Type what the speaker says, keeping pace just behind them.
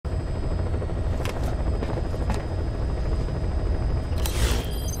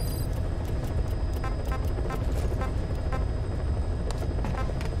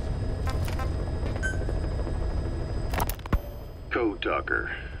fucker.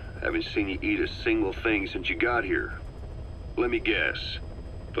 Haven't seen you eat a single thing since you got here. Let me guess.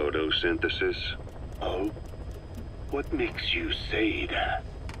 Photosynthesis? Oh? What makes you say that?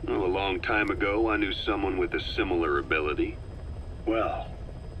 Well, a long time ago, I knew someone with a similar ability. Well,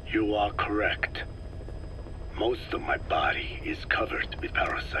 you are correct. Most of my body is covered with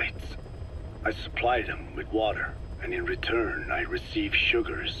parasites. I supply them with water, and in return, I receive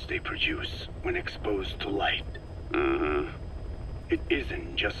sugars they produce when exposed to light. It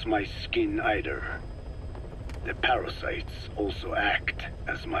isn't just my skin either. The parasites also act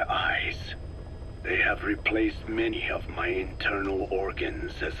as my eyes. They have replaced many of my internal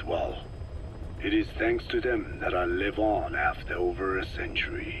organs as well. It is thanks to them that I live on after over a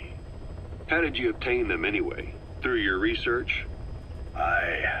century. How did you obtain them anyway? Through your research?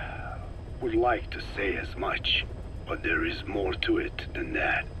 I would like to say as much, but there is more to it than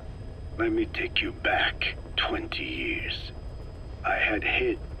that. Let me take you back 20 years. I had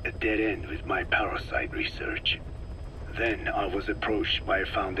hit a dead end with my parasite research. Then I was approached by a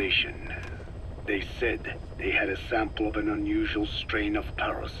foundation. They said they had a sample of an unusual strain of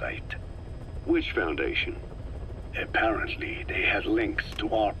parasite. Which foundation? Apparently, they had links to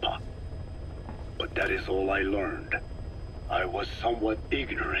ARPA. But that is all I learned. I was somewhat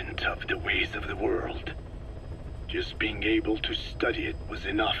ignorant of the ways of the world. Just being able to study it was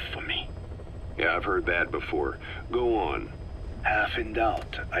enough for me. Yeah, I've heard that before. Go on. Half in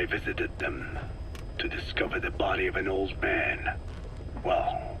doubt, I visited them to discover the body of an old man.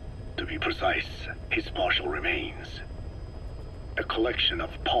 Well, to be precise, his partial remains. A collection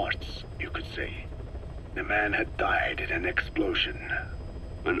of parts, you could say. The man had died in an explosion.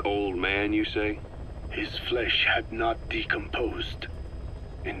 An old man, you say? His flesh had not decomposed.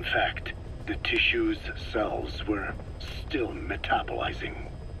 In fact, the tissue's cells were still metabolizing.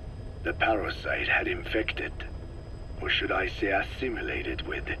 The parasite had infected, or should I say assimilated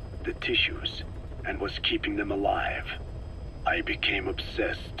with, the tissues, and was keeping them alive. I became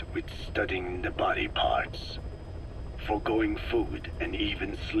obsessed with studying the body parts, foregoing food and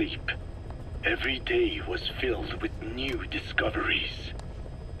even sleep. Every day was filled with new discoveries.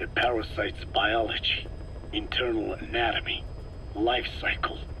 The parasite's biology, internal anatomy, life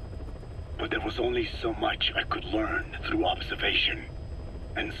cycle. But there was only so much I could learn through observation.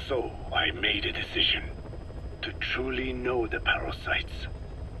 And so I made a decision. To truly know the parasites,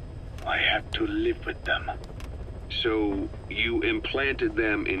 I had to live with them. So, you implanted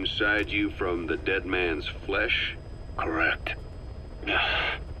them inside you from the dead man's flesh? Correct.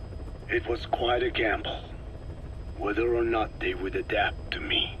 It was quite a gamble, whether or not they would adapt to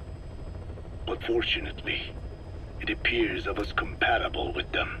me. But fortunately, it appears I was compatible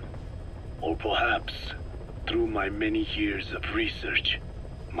with them. Or perhaps, through my many years of research,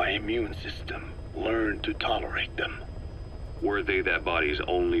 my immune system learned to tolerate them. Were they that body's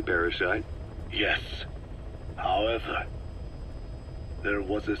only parasite? Yes. However, there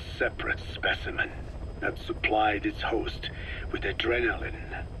was a separate specimen that supplied its host with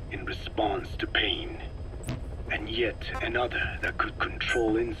adrenaline in response to pain, and yet another that could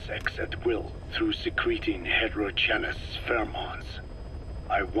control insects at will through secreting heterogeneous pheromones.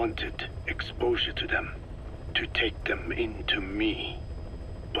 I wanted exposure to them, to take them into me,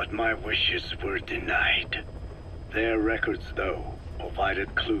 but my wishes were denied. Their records, though,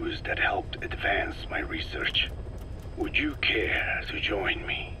 provided clues that helped advance my research. Would you care to join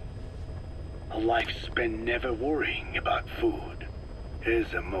me? A life spent never worrying about food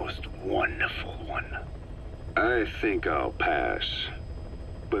is a most wonderful one. I think I'll pass.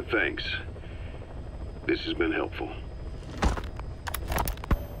 But thanks. This has been helpful.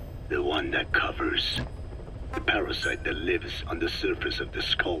 The one that covers. The parasite that lives on the surface of the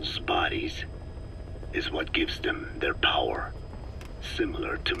skull's bodies is what gives them their power.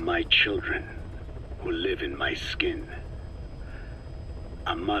 Similar to my children, who live in my skin.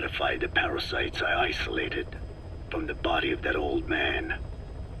 I modified the parasites I isolated from the body of that old man,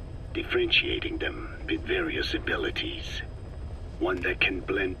 differentiating them with various abilities. One that can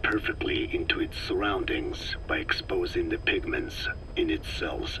blend perfectly into its surroundings by exposing the pigments in its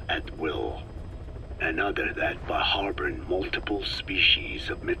cells at will. Another that, by harboring multiple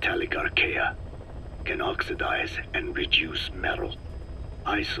species of metallic archaea, can oxidize and reduce metal.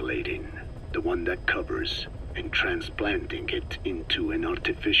 Isolating the one that covers and transplanting it into an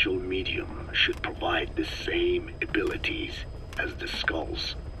artificial medium should provide the same abilities as the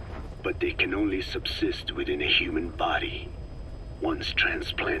skulls, but they can only subsist within a human body. Once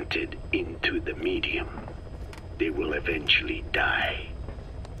transplanted into the medium, they will eventually die.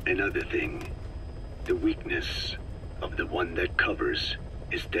 Another thing, the weakness of the one that covers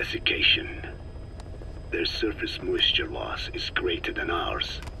is desiccation. Their surface moisture loss is greater than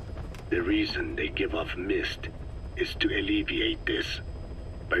ours. The reason they give off mist is to alleviate this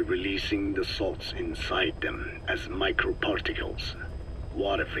by releasing the salts inside them as microparticles.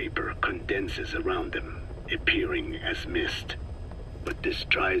 Water vapor condenses around them, appearing as mist. But this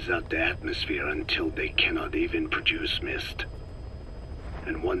dries out the atmosphere until they cannot even produce mist.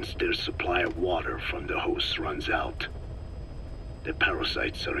 And once their supply of water from the host runs out, the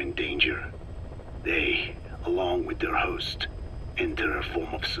parasites are in danger. They, along with their host, enter a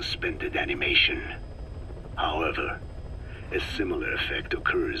form of suspended animation. However, a similar effect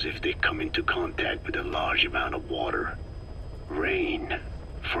occurs if they come into contact with a large amount of water. Rain,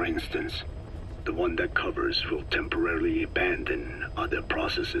 for instance, the one that covers will temporarily abandon other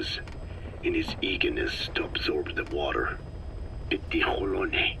processes in his eagerness to absorb the water.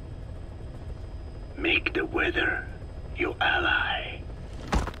 Pitijolone. Make the weather your ally.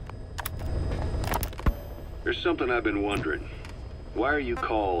 There's something I've been wondering. Why are you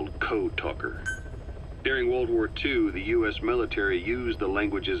called Code Talker? During World War II, the U.S. military used the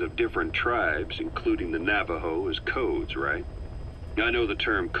languages of different tribes, including the Navajo, as codes, right? I know the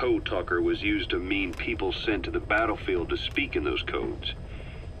term Code Talker was used to mean people sent to the battlefield to speak in those codes.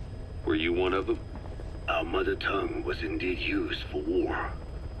 Were you one of them? Our mother tongue was indeed used for war.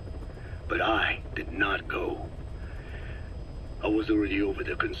 But I did not go. I was already over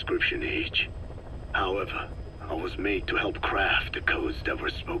the conscription age. However, I was made to help craft the codes that were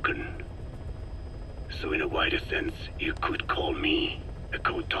spoken. So in a wider sense, you could call me a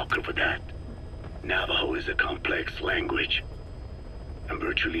code talker for that. Navajo is a complex language, and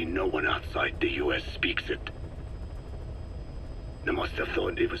virtually no one outside the U.S. speaks it. They must have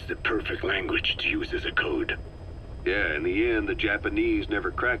thought it was the perfect language to use as a code. Yeah, in the end, the Japanese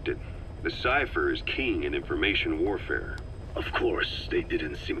never cracked it. The cipher is king in information warfare. Of course, they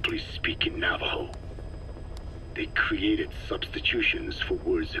didn't simply speak in Navajo. They created substitutions for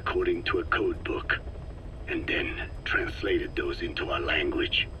words according to a code book, and then translated those into our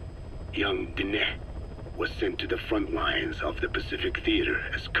language. Young Dine was sent to the front lines of the Pacific Theater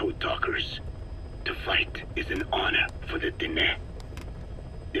as code talkers. To fight is an honor for the Dine.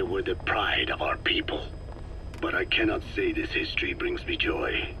 They were the pride of our people. But I cannot say this history brings me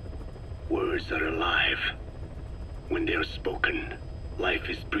joy. Words are alive. When they are spoken, life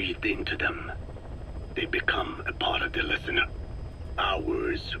is breathed into them. They become a part of the listener. Our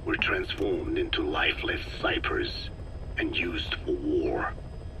words were transformed into lifeless ciphers and used for war.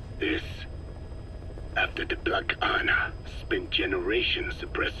 This, after the Black Ana spent generations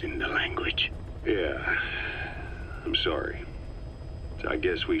suppressing the language. Yeah, I'm sorry. I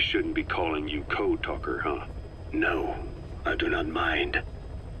guess we shouldn't be calling you Code Talker, huh? No, I do not mind.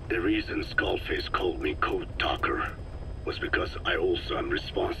 The reason Skullface called me Code Talker was because I also am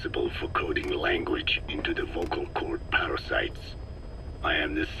responsible for coding language into the vocal cord parasites. I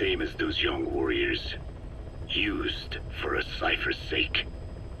am the same as those young warriors, used for a cipher's sake.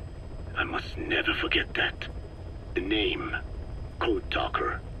 I must never forget that. The name, Code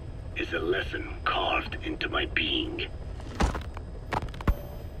Talker, is a lesson carved into my being.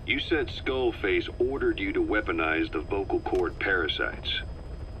 You said Skullface ordered you to weaponize the vocal cord parasites.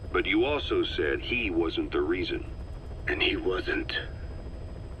 But you also said he wasn't the reason. And he wasn't.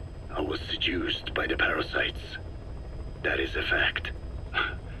 I was seduced by the parasites. That is a fact.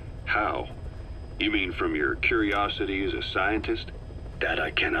 How? You mean from your curiosity as a scientist? That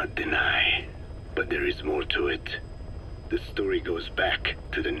I cannot deny. But there is more to it. The story goes back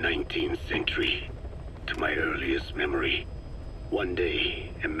to the 19th century, to my earliest memory. One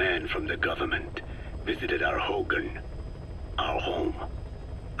day, a man from the government visited our Hogan, our home.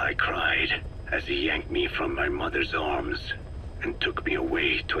 I cried as he yanked me from my mother's arms and took me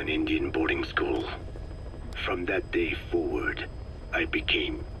away to an Indian boarding school. From that day forward, I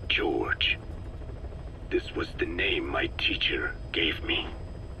became George. This was the name my teacher gave me.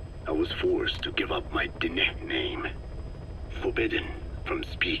 I was forced to give up my Dine name, forbidden from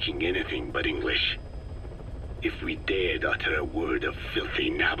speaking anything but English. If we dared utter a word of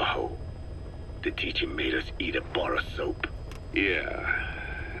filthy Navajo, the teacher made us eat a bar of soap. Yeah.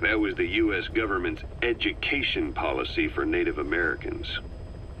 That was the U.S. government's education policy for Native Americans.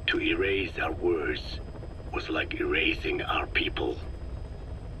 To erase our words was like erasing our people.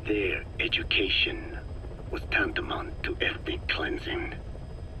 Their education was tantamount to ethnic cleansing.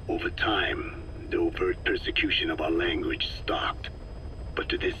 Over time, the overt persecution of our language stopped. But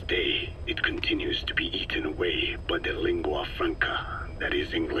to this day, it continues to be eaten away by the lingua franca, that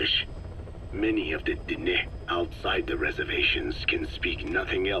is English. Many of the Dine outside the reservations can speak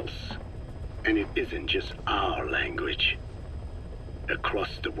nothing else. And it isn't just our language.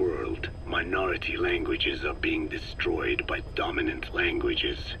 Across the world, minority languages are being destroyed by dominant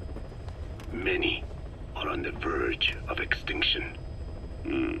languages. Many are on the verge of extinction.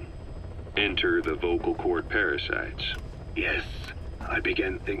 Enter the vocal cord parasites. Yes, I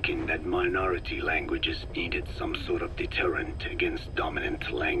began thinking that minority languages needed some sort of deterrent against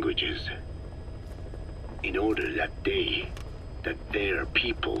dominant languages. In order that their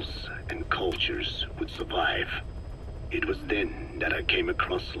peoples and cultures would survive. It was then that I came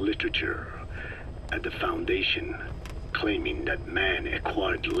across literature at the Foundation claiming that man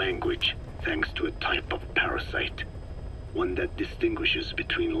acquired language thanks to a type of parasite, one that distinguishes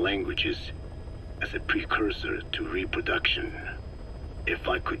between languages as a precursor to reproduction. If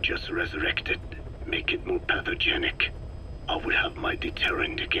I could just resurrect it, make it more pathogenic, I would have my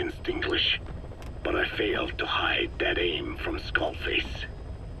deterrent against English. But I failed to hide that aim from Skullface.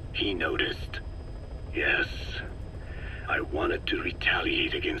 He noticed. Yes, I wanted to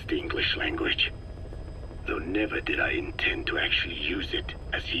retaliate against the English language, though never did I intend to actually use it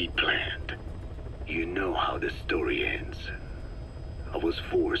as he planned. You know how the story ends. I was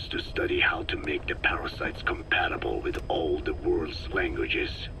forced to study how to make the parasites compatible with all the world's languages.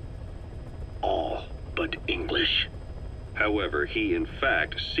 All but English. However, he in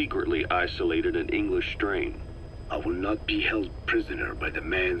fact secretly isolated an English strain. I will not be held prisoner by the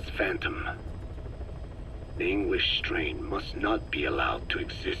man's phantom. The English strain must not be allowed to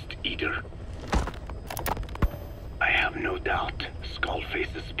exist either. I have no doubt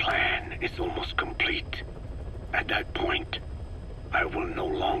Skullface's plan is almost complete. At that point, I will no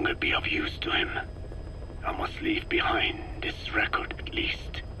longer be of use to him. I must leave behind this record at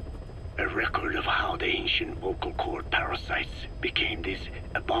least. A record of how the ancient vocal cord parasites became these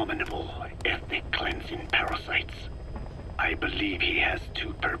abominable ethnic cleansing parasites. I believe he has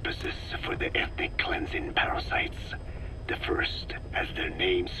two purposes for the ethnic cleansing parasites. The first, as their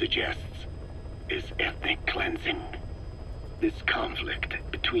name suggests, is ethnic cleansing. This conflict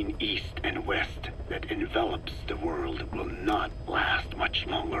between East and West that envelops the world will not last much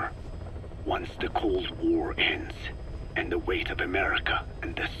longer. Once the Cold War ends, and the weight of America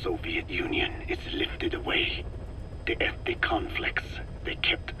and the Soviet Union is lifted away, the ethnic conflicts they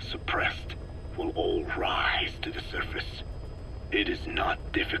kept suppressed will all rise to the surface. It is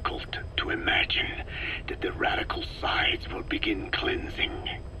not difficult to imagine that the radical sides will begin cleansing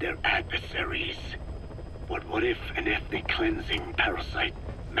their adversaries. But what if an ethnic cleansing parasite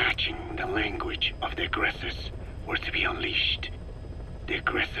matching the language of the aggressors were to be unleashed? The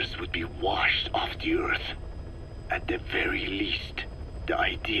aggressors would be washed off the earth. At the very least, the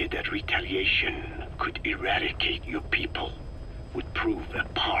idea that retaliation could eradicate your people would prove a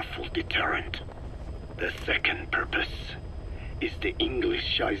powerful deterrent. The second purpose is the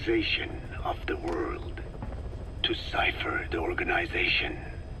Englishization of the world. To cipher the organization,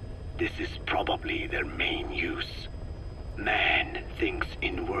 this is probably their main use. Man thinks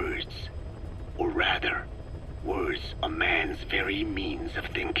in words, or rather, words are man's very means of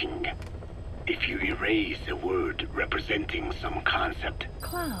thinking. If you erase a word representing some concept,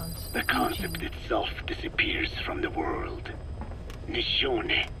 the concept itself disappears from the world.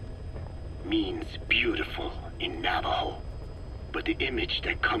 Nishone means beautiful in Navajo, but the image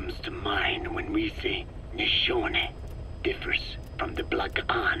that comes to mind when we say Nishone differs from the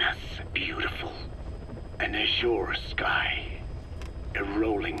Blagana's beautiful. An azure sky, a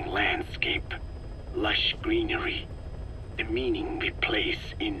rolling landscape, lush greenery. The meaning we place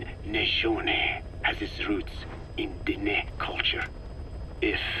in Nishone has its roots in Dene culture.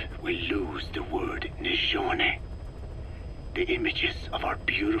 If we lose the word Nishone, the images of our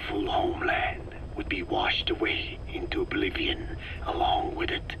beautiful homeland would be washed away into oblivion along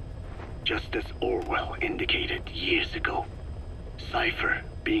with it, just as Orwell indicated years ago. Cipher,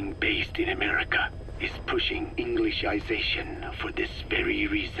 being based in America, is pushing Englishization for this very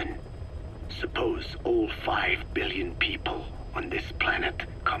reason. Suppose all 5 billion people on this planet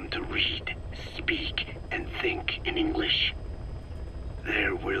come to read, speak, and think in English.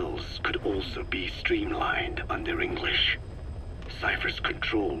 Their wills could also be streamlined under English. Cipher's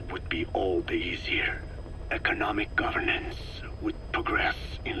control would be all the easier. Economic governance would progress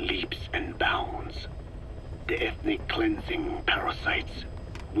in leaps and bounds. The ethnic cleansing parasites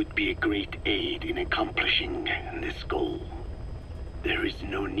would be a great aid in accomplishing this goal. There is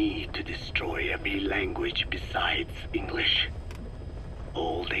no need to destroy every language besides English.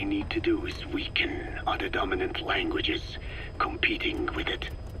 All they need to do is weaken other dominant languages competing with it.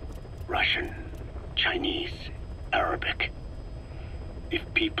 Russian, Chinese, Arabic.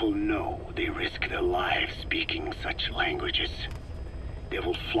 If people know they risk their lives speaking such languages, they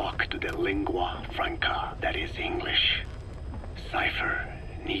will flock to the lingua franca that is English. decipher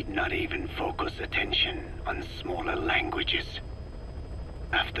need not even focus attention on smaller languages.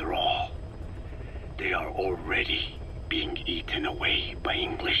 After all, they are already being eaten away by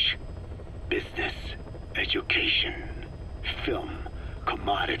English. Business, education, film,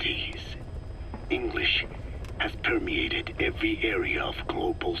 commodities. English has permeated every area of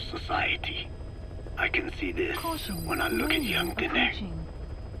global society. I can see this when I look at young Dene.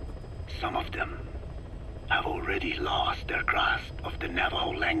 Some of them have already lost their grasp of the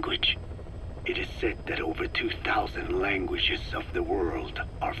Navajo language. It is said that over 2,000 languages of the world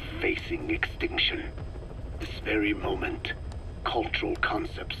are facing extinction. This very moment, cultural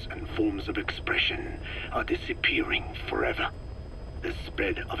concepts and forms of expression are disappearing forever. The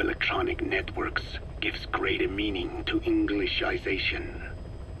spread of electronic networks gives greater meaning to Englishization.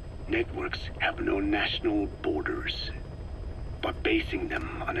 Networks have no national borders. By basing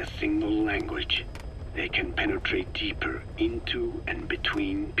them on a single language, they can penetrate deeper into and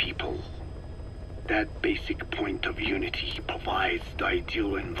between people. That basic point of unity provides the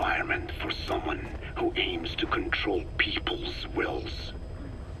ideal environment for someone who aims to control people's wills.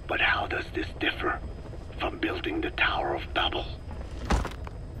 But how does this differ from building the Tower of Babel?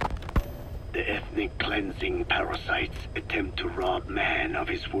 The ethnic cleansing parasites attempt to rob man of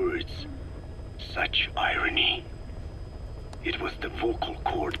his words. Such irony. It was the vocal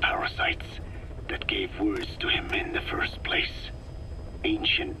cord parasites that gave words to him in the first place.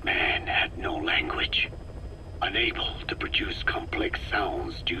 Ancient man had no language. Unable to produce complex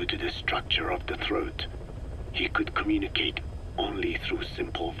sounds due to the structure of the throat, he could communicate only through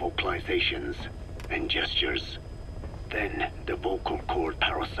simple vocalizations and gestures. Then the vocal cord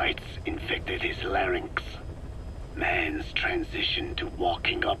parasites infected his larynx. Man's transition to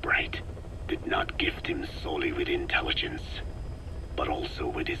walking upright did not gift him solely with intelligence, but also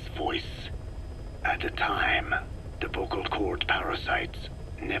with his voice. At the time, the vocal cord parasites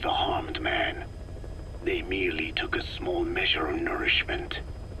never harmed man. They merely took a small measure of nourishment.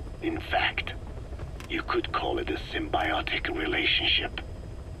 In fact, you could call it a symbiotic relationship.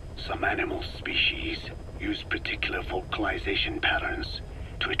 Some animal species use particular vocalization patterns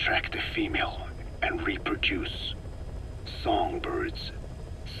to attract a female and reproduce. Songbirds,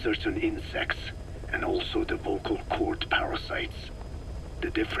 certain insects, and also the vocal cord parasites.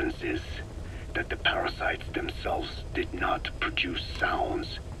 The difference is that the parasites themselves did not produce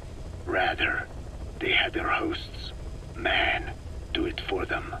sounds. Rather, they had their hosts, man, do it for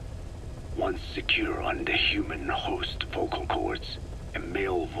them. Once secure on the human host vocal cords, a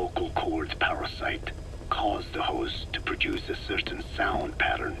male vocal cord parasite caused the host to produce a certain sound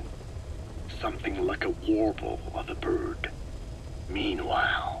pattern, something like a warble of a bird.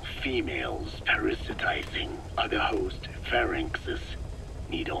 Meanwhile, females parasitizing other host pharynxes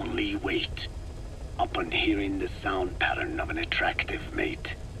need only wait. Upon hearing the sound pattern of an attractive mate,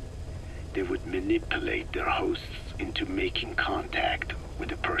 they would manipulate their hosts into making contact with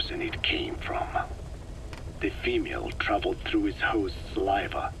the person it came from. The female traveled through his host's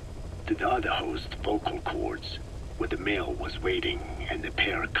saliva to the other host's vocal cords, where the male was waiting and the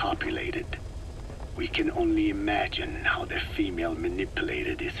pair copulated. We can only imagine how the female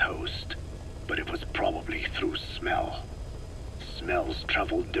manipulated his host, but it was probably through smell. Smells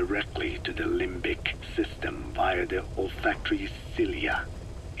traveled directly to the limbic system via the olfactory cilia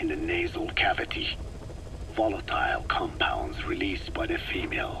in the nasal cavity. Volatile compounds released by the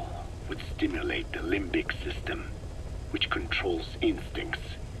female would stimulate the limbic system, which controls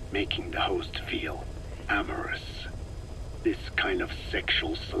instincts, making the host feel amorous. This kind of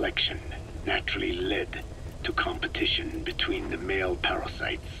sexual selection naturally led to competition between the male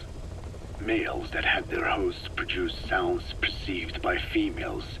parasites. Males that had their hosts produce sounds perceived by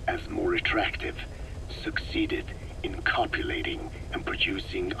females as more attractive succeeded in copulating and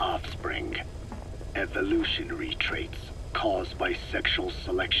producing offspring. Evolutionary traits caused by sexual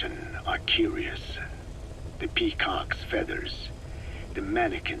selection are curious. The peacock's feathers, the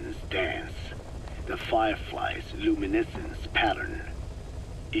mannequin's dance, the firefly's luminescence pattern.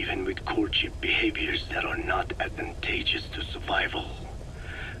 Even with courtship behaviors that are not advantageous to survival,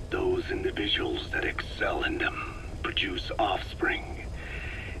 those individuals that excel in them produce offspring,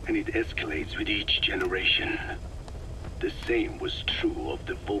 and it escalates with each generation. The same was true of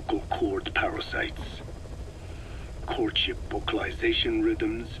the vocal cord parasites. Courtship vocalization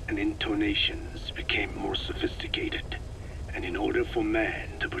rhythms and intonations became more sophisticated, and in order for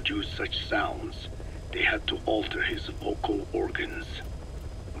man to produce such sounds, they had to alter his vocal organs.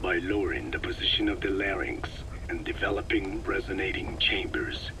 By lowering the position of the larynx and developing resonating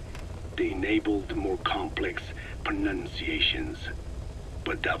chambers, they enabled more complex pronunciations.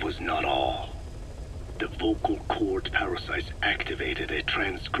 But that was not all. The vocal cord parasites activated a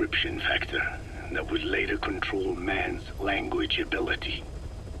transcription factor that would later control man's language ability.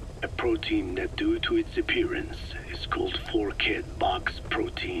 A protein that, due to its appearance, is called forkhead box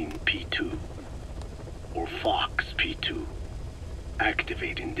protein P2, or FOXP2.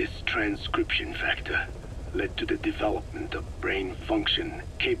 Activating this transcription factor led to the development of brain function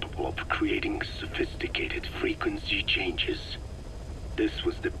capable of creating sophisticated frequency changes. This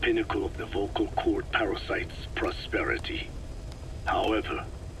was the pinnacle of the vocal cord parasite's prosperity. However,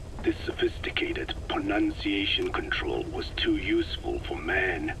 this sophisticated pronunciation control was too useful for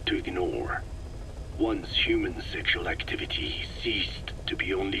man to ignore. Once human sexual activity ceased to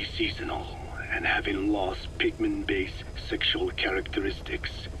be only seasonal, and having lost pigment-based sexual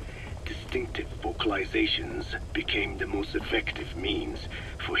characteristics, distinctive vocalizations became the most effective means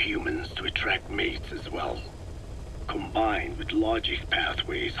for humans to attract mates as well. Combined with logic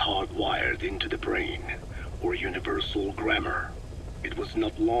pathways hardwired into the brain, or universal grammar, it was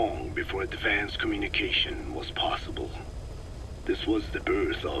not long before advanced communication was possible. This was the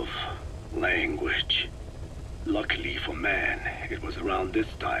birth of language. Luckily for man, it was around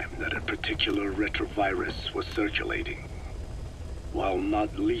this time that a particular retrovirus was circulating. While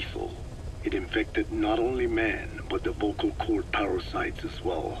not lethal, it infected not only man, but the vocal cord parasites as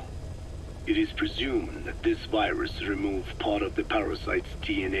well. It is presumed that this virus removed part of the parasite's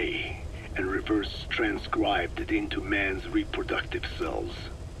DNA and reverse transcribed it into man's reproductive cells.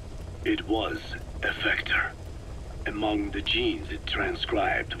 It was a vector. Among the genes it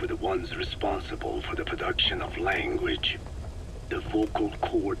transcribed were the ones responsible for the production of language. The vocal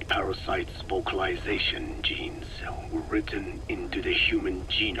cord parasite's vocalization genes were written into the human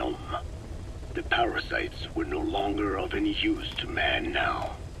genome. The parasites were no longer of any use to man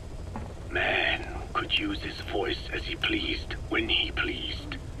now. Man could use his voice as he pleased, when he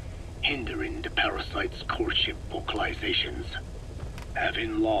pleased, hindering the parasite's courtship vocalizations.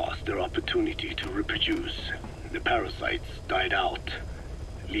 Having lost their opportunity to reproduce, the parasites died out,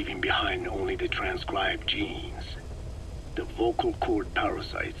 leaving behind only the transcribed genes. The vocal cord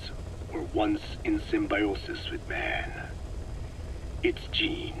parasites were once in symbiosis with man. Its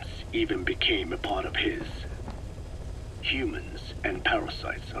genes even became a part of his. Humans and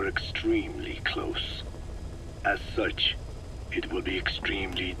parasites are extremely close. As such, it will be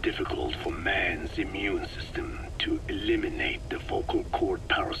extremely difficult for man's immune system to eliminate the vocal cord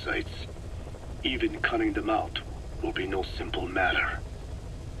parasites. Even cutting them out will be no simple matter,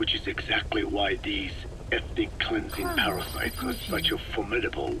 which is exactly why these ethnic cleansing parasites are such a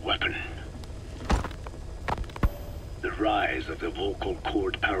formidable weapon. The rise of the vocal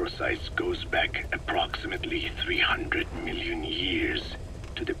cord parasites goes back approximately 300 million years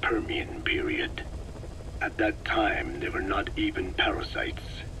to the Permian period. At that time, they were not even parasites,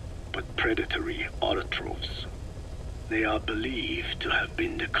 but predatory autotrophs. They are believed to have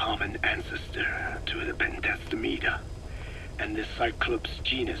been the common ancestor to the Pentastomida and the Cyclops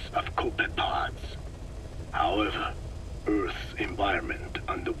genus of copepods. However, Earth's environment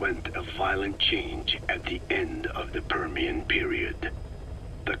underwent a violent change at the end of the Permian period.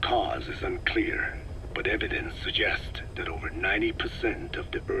 The cause is unclear, but evidence suggests that over 90%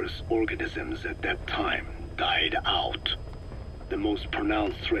 of the Earth's organisms at that time died out. The most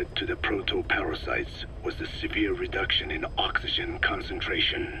pronounced threat to the proto-parasites was the severe reduction in oxygen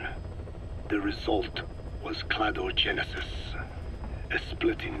concentration. The result was cladogenesis, a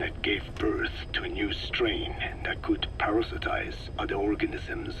splitting that gave birth to a new strain that could parasitize other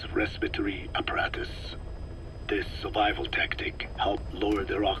organisms' respiratory apparatus. This survival tactic helped lower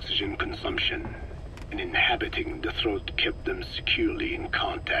their oxygen consumption, and inhabiting the throat kept them securely in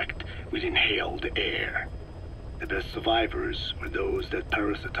contact with inhaled air. The best survivors were those that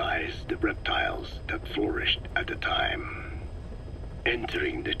parasitized the reptiles that flourished at the time.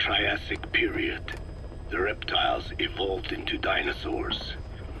 Entering the Triassic period, the reptiles evolved into dinosaurs,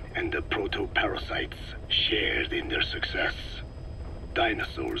 and the proto-parasites shared in their success.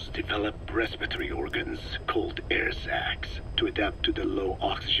 Dinosaurs developed respiratory organs called air sacs to adapt to the low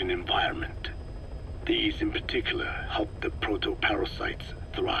oxygen environment. These in particular helped the proto-parasites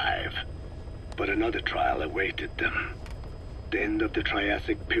thrive. But another trial awaited them. The end of the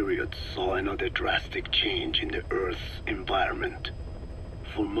Triassic period saw another drastic change in the Earth's environment.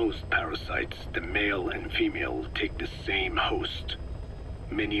 For most parasites, the male and female take the same host.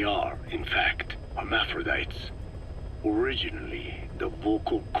 Many are, in fact, hermaphrodites. Originally, the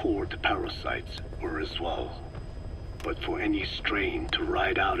vocal cord parasites were as well. But for any strain to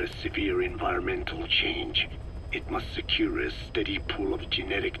ride out a severe environmental change, it must secure a steady pool of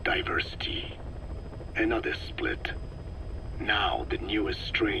genetic diversity. Another split. Now the newest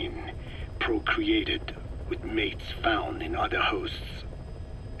strain, procreated with mates found in other hosts.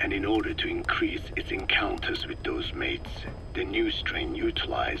 And in order to increase its encounters with those mates, the new strain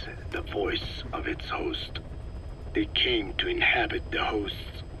utilized the voice of its host. They came to inhabit the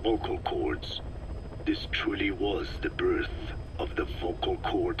host's vocal cords. This truly was the birth of the vocal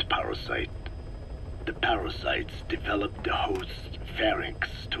cord parasite. The parasites developed the host's pharynx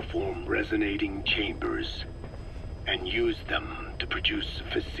to form resonating chambers and used them to produce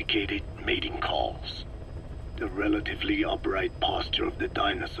sophisticated mating calls. The relatively upright posture of the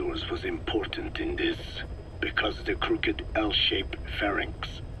dinosaurs was important in this, because the crooked L-shaped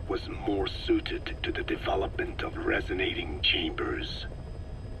pharynx was more suited to the development of resonating chambers.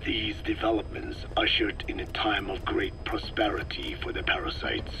 These developments ushered in a time of great prosperity for the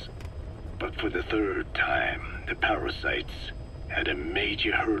parasites. But for the third time, the parasites had a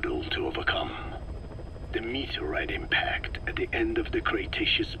major hurdle to overcome. The meteorite impact at the end of the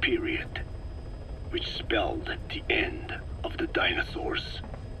Cretaceous period, which spelled the end of the dinosaurs.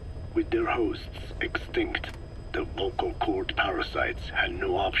 With their hosts extinct, the vocal cord parasites had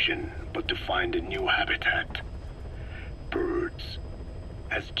no option but to find a new habitat. Birds.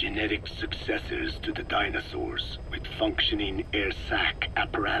 As genetic successors to the dinosaurs, with functioning air sac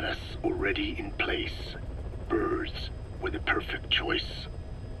apparatus already in place, birds were the perfect choice.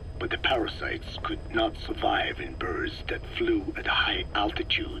 But the parasites could not survive in birds that flew at high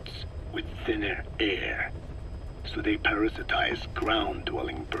altitudes with thinner air, so they parasitized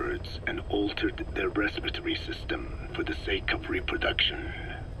ground-dwelling birds and altered their respiratory system for the sake of reproduction.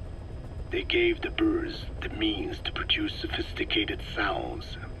 They gave the birds the means to produce sophisticated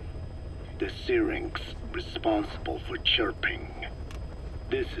sounds, the syrinx responsible for chirping.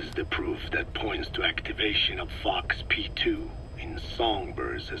 This is the proof that points to activation of FOXP2 in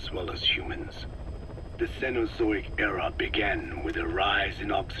songbirds as well as humans. The Cenozoic era began with a rise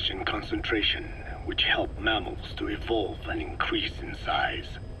in oxygen concentration, which helped mammals to evolve and increase in size.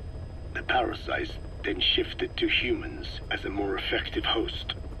 The parasites then shifted to humans as a more effective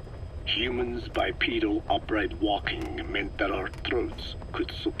host. Humans' bipedal upright walking meant that our throats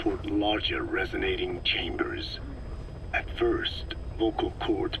could support larger resonating chambers. At first, vocal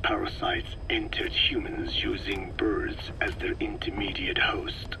cord parasites entered humans using birds as their intermediate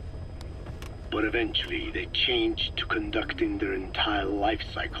host. But eventually they changed to conducting their entire life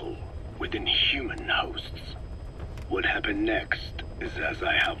cycle within human hosts. What happened next is as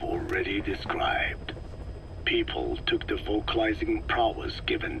I have already described. People took the vocalizing prowess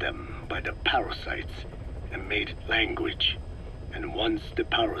given them by the parasites and made it language. And once the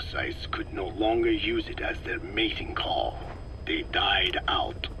parasites could no longer use it as their mating call, they died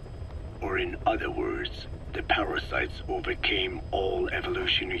out. Or in other words, the parasites overcame all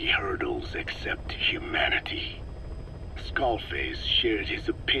evolutionary hurdles except humanity. Skullface shared his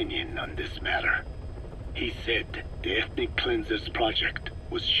opinion on this matter. He said the Ethnic Cleansers Project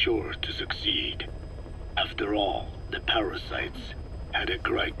was sure to succeed. After all, the parasites had a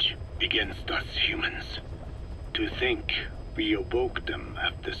grudge against us humans. To think we awoke them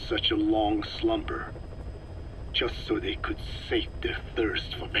after such a long slumber, just so they could sate their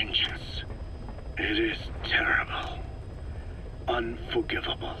thirst for vengeance. It is terrible,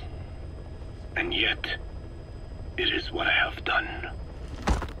 unforgivable, and yet it is what I have done.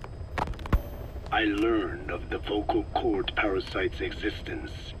 I learned of the vocal cord parasite's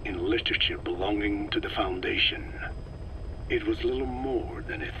existence in literature belonging to the Foundation. It was little more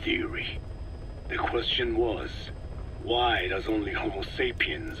than a theory. The question was, why does only Homo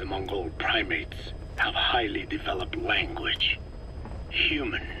sapiens among all primates have highly developed language?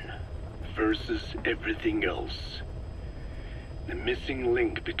 Human versus everything else. The missing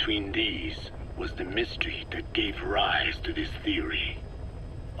link between these was the mystery that gave rise to this theory.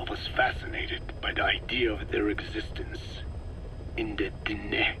 I was fascinated by the idea of their existence. In the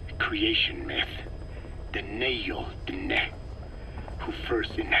Dene creation myth, the Neo Dene, who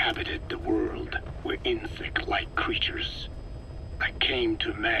first inhabited the world, were insect-like creatures. I came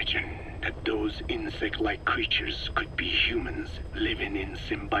to imagine that those insect-like creatures could be humans living in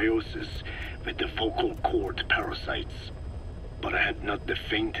symbiosis with the vocal cord parasites. But I had not the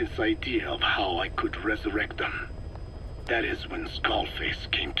faintest idea of how I could resurrect them. That is when Skullface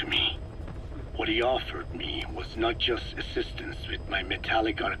came to me. What he offered me was not just assistance with my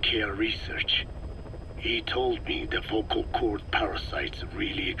metallic archaea research. He told me the vocal cord parasites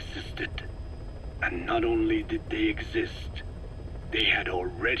really existed. And not only did they exist, they had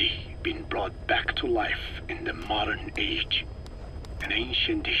already been brought back to life in the modern age. An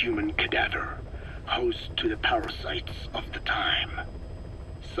ancient human cadaver, host to the parasites of the time.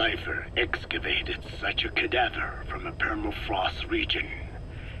 Cypher excavated such a cadaver from a permafrost region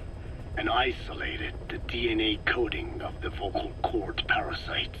and isolated the DNA coding of the vocal cord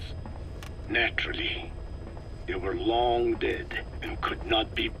parasites. Naturally, they were long dead and could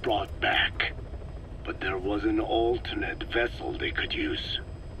not be brought back, but there was an alternate vessel they could use.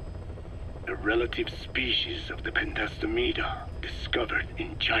 A relative species of the Pentastomida discovered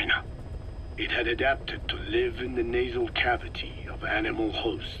in China. It had adapted to live in the nasal cavity of animal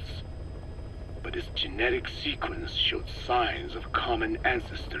hosts, but its genetic sequence showed signs of common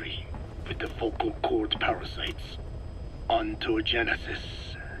ancestry with the vocal cord parasites.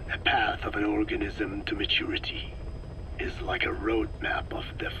 Ontogenesis, the path of an organism to maturity, is like a roadmap of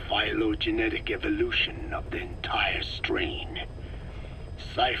the phylogenetic evolution of the entire strain.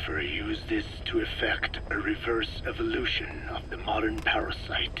 Cypher used this to effect a reverse evolution of the modern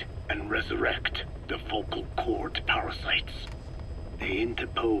parasite and resurrect the vocal cord parasites. They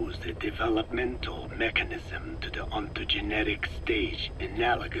interposed a developmental mechanism to the ontogenetic stage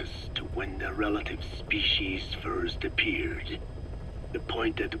analogous to when the relative species first appeared, the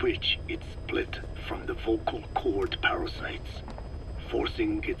point at which it split from the vocal cord parasites,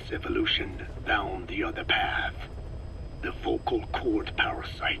 forcing its evolution down the other path, the vocal cord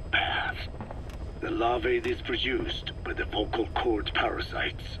parasite path. The larvae this produced by the vocal cord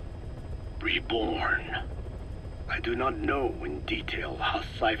parasites, reborn. I do not know in detail how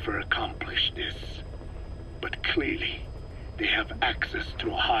Cypher accomplished this, but clearly they have access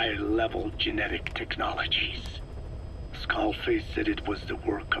to high-level genetic technologies. Skullface said it was the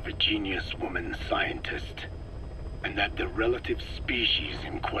work of a genius woman scientist, and that the relative species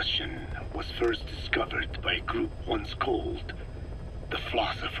in question was first discovered by a group once called the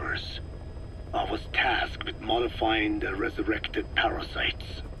Philosophers. I was tasked with modifying the resurrected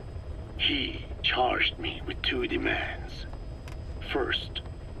parasites. He charged me with two demands. First,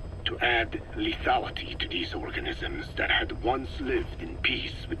 to add lethality to these organisms that had once lived in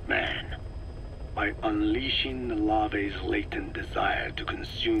peace with man, by unleashing the larvae's latent desire to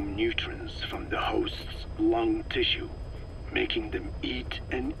consume nutrients from the host's lung tissue, making them eat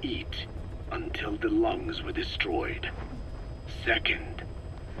and eat until the lungs were destroyed. Second,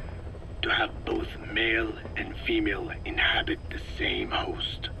 to have both male and female inhabit the same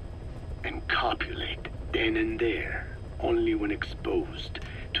host and copulate then and there only when exposed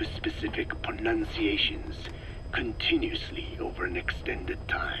to specific pronunciations continuously over an extended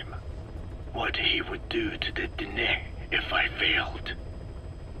time. What he would do to the Dene if I failed.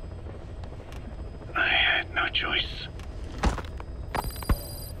 I had no choice.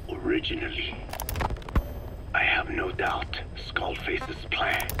 Originally, I have no doubt Skullface's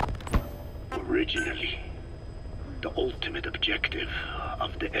plan. Originally, the ultimate objective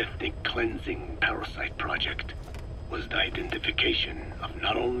of the ethnic cleansing parasite project was the identification of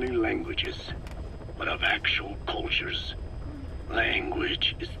not only languages, but of actual cultures.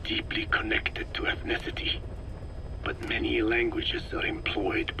 Language is deeply connected to ethnicity, but many languages are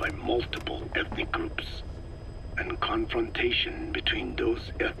employed by multiple ethnic groups, and confrontation between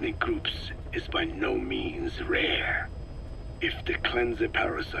those ethnic groups is by no means rare. If the cleanser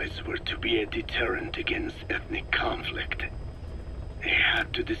parasites were to be a deterrent against ethnic conflict, they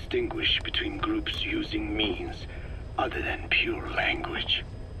had to distinguish between groups using means other than pure language.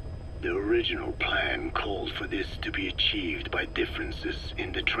 The original plan called for this to be achieved by differences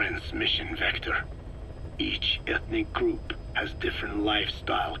in the transmission vector. Each ethnic group has different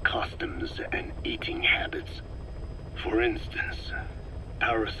lifestyle customs and eating habits. For instance,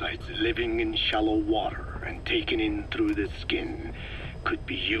 parasites living in shallow water and taken in through the skin could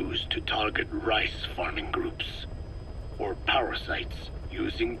be used to target rice farming groups, or parasites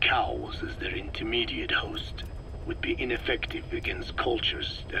using cows as their intermediate host would be ineffective against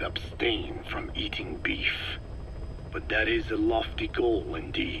cultures that abstain from eating beef. But that is a lofty goal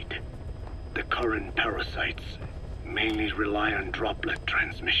indeed. The current parasites mainly rely on droplet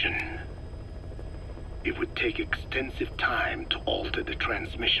transmission. It would take extensive time to alter the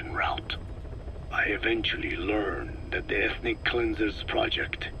transmission route. I eventually learned that the Ethnic Cleansers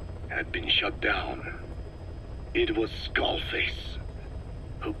project had been shut down. It was Skullface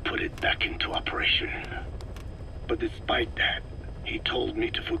who put it back into operation. But despite that, he told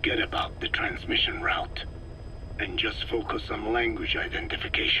me to forget about the transmission route and just focus on language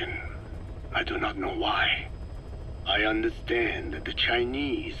identification. I do not know why. I understand that the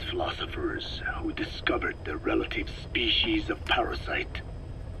Chinese philosophers who discovered the relative species of parasite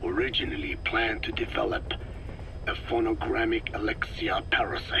originally planned to develop a phonogrammic alexia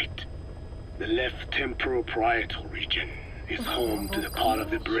parasite. The left temporoparietal region is home to the part of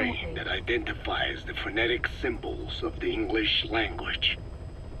the brain that identifies the phonetic symbols of the English language.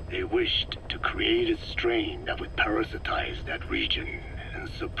 They wished to create a strain that would parasitize that region and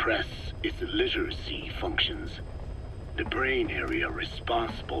suppress its literacy functions. The brain area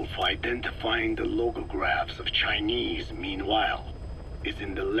responsible for identifying the logographs of Chinese, meanwhile, is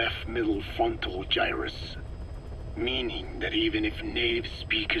in the left middle frontal gyrus, meaning that even if native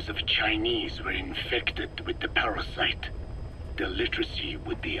speakers of Chinese were infected with the parasite, the literacy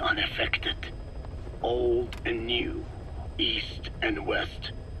would be unaffected. Old and new, east and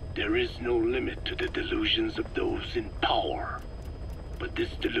west, there is no limit to the delusions of those in power. But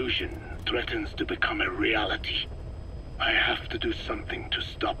this delusion threatens to become a reality. I have to do something to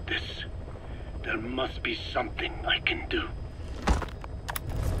stop this. There must be something I can do.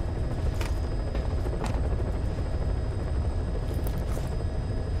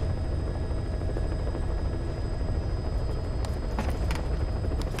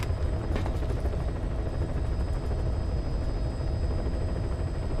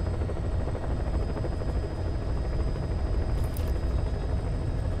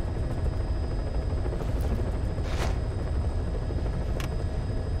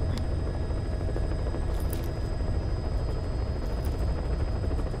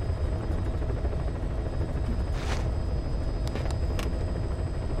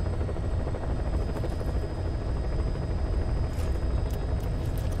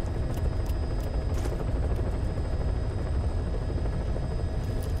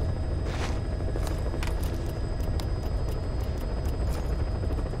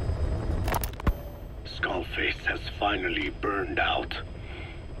 Skullface has finally burned out.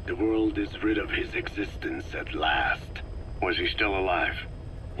 The world is rid of his existence at last. Was he still alive?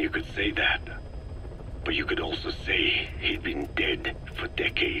 You could say that. But you could also say he'd been dead for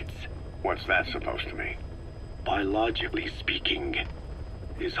decades. What's that supposed to mean? Biologically speaking,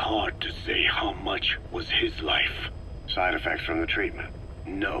 it's hard to say how much was his life. Side effects from the treatment?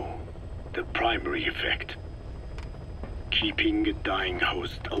 No. The primary effect. Keeping a dying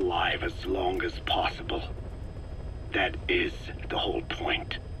host alive as long as possible. That is the whole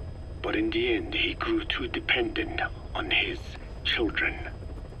point. But in the end, he grew too dependent on his children.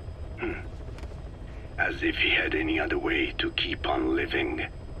 As if he had any other way to keep on living.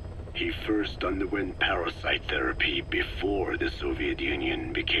 He first underwent parasite therapy before the Soviet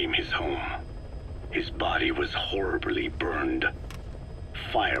Union became his home. His body was horribly burned.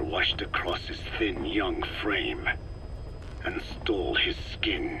 Fire washed across his thin young frame and stole his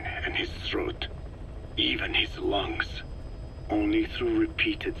skin and his throat, even his lungs. Only through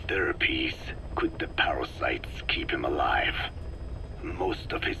repeated therapies could the parasites keep him alive.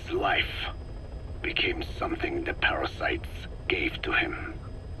 Most of his life became something the parasites gave to him.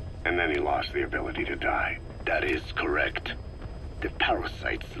 And then he lost the ability to die. That is correct. The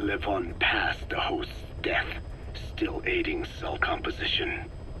parasites live on past the host's death, still aiding cell composition.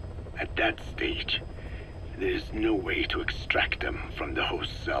 At that stage, there is no way to extract them from the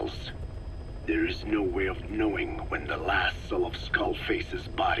host cells. There is no way of knowing when the last cell of Skull Face's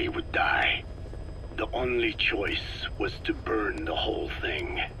body would die. The only choice was to burn the whole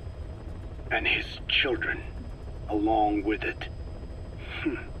thing. And his children, along with it.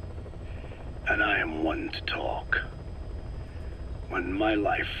 And I am one to talk. When my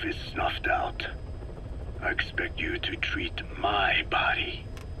life is snuffed out, I expect you to treat my body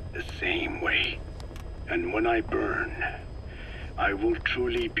the same way. And when I burn, I will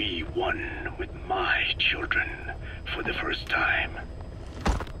truly be one with my children for the first time.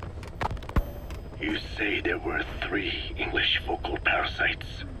 You say there were 3 English vocal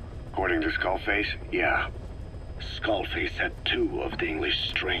parasites. According to Skullface, yeah. Skullface had 2 of the English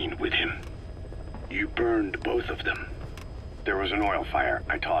strain with him. You burned both of them. There was an oil fire.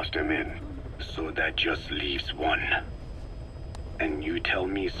 I tossed him in. So that just leaves 1. And you tell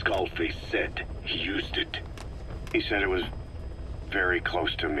me Skullface said he used it. He said it was very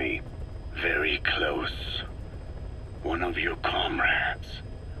close to me. Very close. One of your comrades,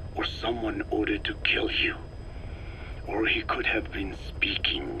 or someone ordered to kill you. Or he could have been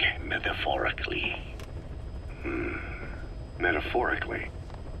speaking metaphorically. Metaphorically?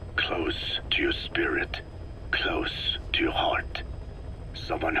 Close to your spirit, close to your heart.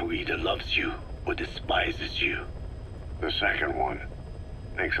 Someone who either loves you or despises you. The second one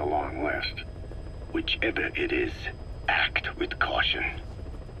makes a long list. Whichever it is, act with caution.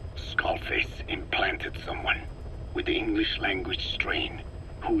 Skullface implanted someone with the English language strain.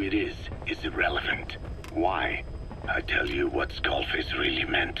 Who it is irrelevant. Why? I tell you what Skullface really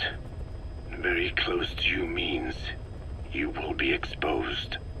meant. Very close to you means you will be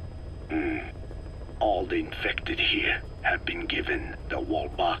exposed. All the infected here have been given the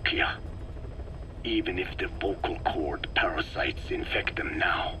Wolbachia. Even if the vocal cord parasites infect them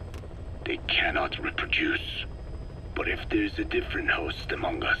now, they cannot reproduce. But if there's a different host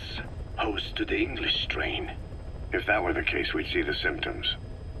among us, host to the English strain, If that were the case, we'd see the symptoms.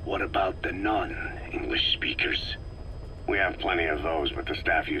 what about the non-English speakers? We have plenty of those, but the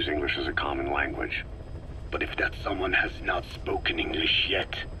staff use English as a common language. But if that someone has not spoken English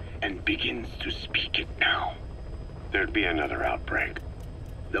yet and begins to speak it now, There'd be another outbreak.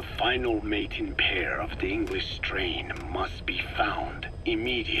 the final mating pair of the English strain must be found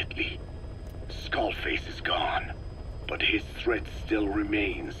immediately. Skullface is gone, but his threat still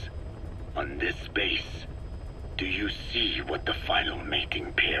remains. On this base, do you see what the final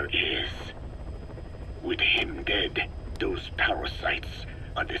mating pair is? With him dead, those parasites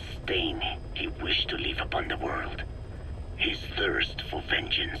are the stain he wished to leave upon the world. His thirst for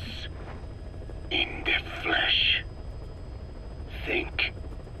vengeance. In the flesh. Think.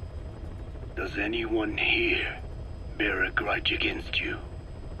 Does anyone here bear a grudge against you?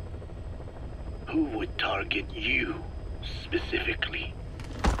 Who would target you, specifically?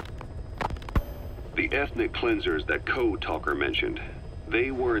 The ethnic cleansers that Code Talker mentioned, they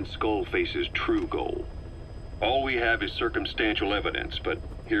weren't Skullface's true goal. All we have is circumstantial evidence, but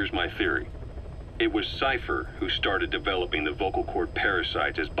here's my theory. It was Cypher who started developing the vocal cord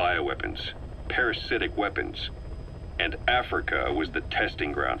parasites as bioweapons, parasitic weapons, and Africa was the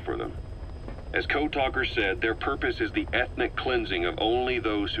testing ground for them. As Code Talker said, their purpose is the ethnic cleansing of only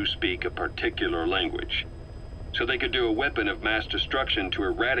those who speak a particular language, so they could do a weapon of mass destruction to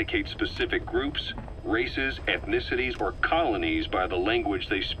eradicate specific groups, races, ethnicities, or colonies by the language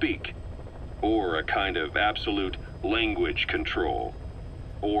they speak, or a kind of absolute language control,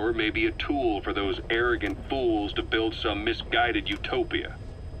 or maybe a tool for those arrogant fools to build some misguided utopia.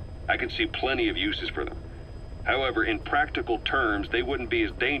 I can see plenty of uses for them. However, in practical terms, they wouldn't be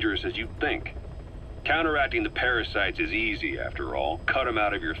as dangerous as you'd think. Counteracting the parasites is easy, after all. Cut them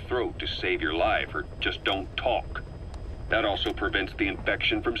out of your throat to save your life, or just don't talk. That also prevents the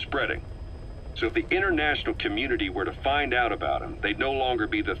infection from spreading. So if the international community were to find out about them, they'd no longer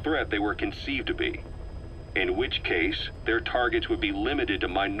be the threat they were conceived to be. In which case, their targets would be limited to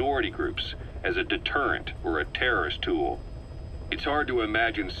minority groups as a deterrent or a terrorist tool. It's hard to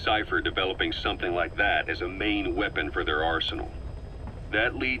imagine Cypher developing something like that as a main weapon for their arsenal.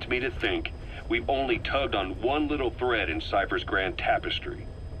 That leads me to think we've only tugged on one little thread in Cypher's grand tapestry.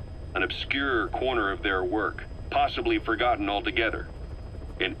 An obscure corner of their work, possibly forgotten altogether.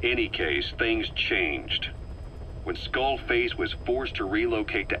 In any case, things changed. When Skullface was forced to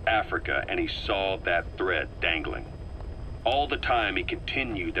relocate to Africa and he saw that thread dangling. All the time he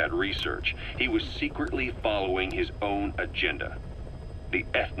continued that research, he was secretly following his own agenda. The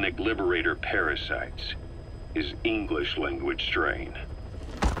ethnic liberator parasites, his English language strain.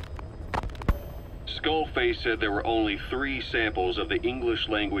 Skullface said there were only 3 samples of the English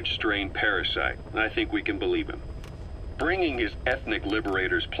language strain parasite, and I think we can believe him. Bringing his ethnic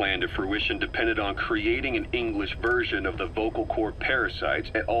liberator's plan to fruition depended on creating an English version of the vocal cord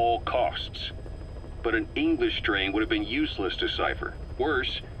parasites at all costs. But an English strain would have been useless to Cypher.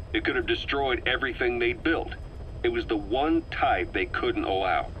 Worse, it could have destroyed everything they'd built. It was the one type they couldn't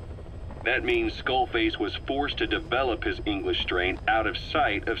allow. That means Skullface was forced to develop his English strain out of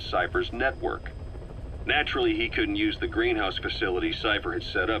sight of Cypher's network. Naturally, he couldn't use the greenhouse facility Cypher had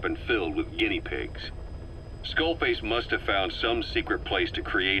set up and filled with guinea pigs. Skullface must have found some secret place to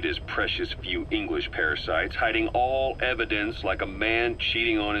create his precious few English parasites, hiding all evidence like a man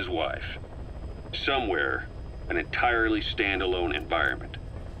cheating on his wife. Somewhere, an entirely standalone environment.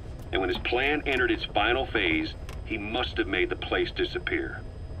 And when his plan entered its final phase, he must have made the place disappear.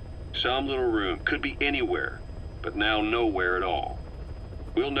 Some little room, could be anywhere, but now nowhere at all.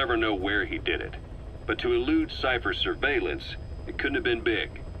 We'll never know where he did it, but to elude Cypher's surveillance, it couldn't have been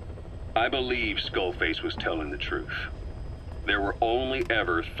big. I believe Skullface was telling the truth. There were only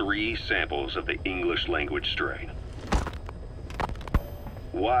ever 3 samples of the English language strain.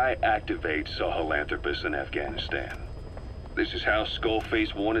 Why activate Sahelanthropus in Afghanistan? This is how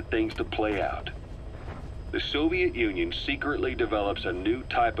Skullface wanted things to play out. The Soviet Union secretly develops a new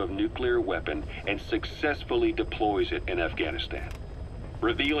type of nuclear weapon and successfully deploys it in Afghanistan.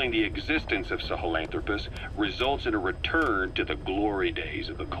 Revealing the existence of Sahelanthropus results in a return to the glory days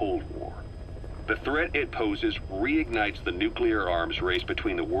of the Cold War. The threat it poses reignites the nuclear arms race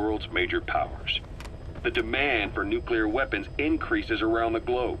between the world's major powers. The demand for nuclear weapons increases around the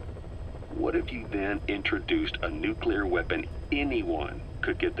globe. What if you then introduced a nuclear weapon anyone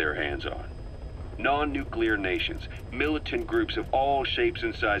could get their hands on? Non-nuclear nations, militant groups of all shapes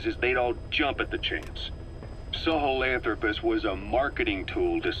and sizes, they'd all jump at the chance. Sahelanthropus was a marketing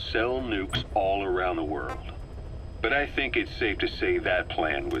tool to sell nukes all around the world. But I think it's safe to say that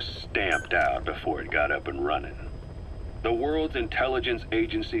plan was stamped out before it got up and running. The world's intelligence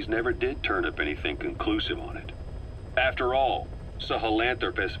agencies never did turn up anything conclusive on it. After all,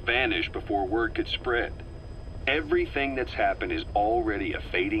 Sahelanthropus vanished before word could spread. Everything that's happened is already a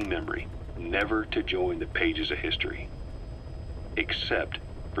fading memory, never to join the pages of history. Except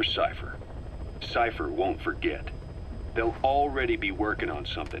for Cypher. Cypher won't forget. They'll already be working on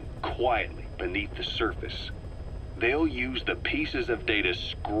something, quietly, beneath the surface. They'll use the pieces of data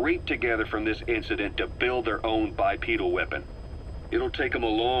scraped together from this incident to build their own bipedal weapon. It'll take them a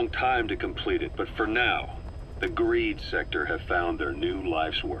long time to complete it, but for now, the greed sector have found their new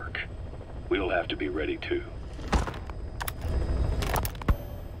life's work. We'll have to be ready too.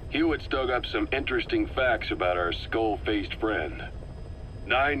 Hewitt's dug up some interesting facts about our skull-faced friend.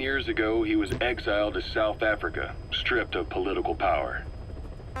 9 years ago, he was exiled to South Africa, stripped of political power.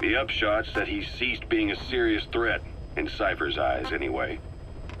 The upshot's that he ceased being a serious threat, in Cypher's eyes anyway.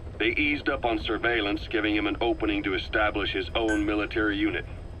 They eased up on surveillance, giving him an opening to establish his own military unit,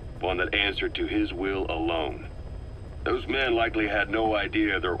 one that answered to his will alone. Those men likely had no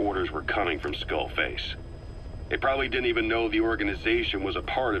idea their orders were coming from Skullface. They probably didn't even know the organization was a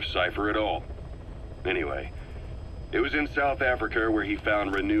part of Cypher at all. Anyway, it was in South Africa where he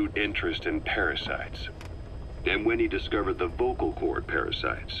found renewed interest in parasites. And when he discovered the vocal cord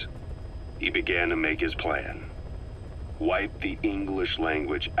parasites, he began to make his plan. Wipe the English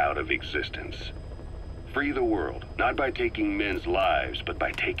language out of existence. Free the world, not by taking men's lives, but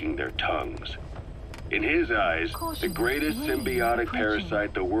by taking their tongues. In his eyes, the greatest symbiotic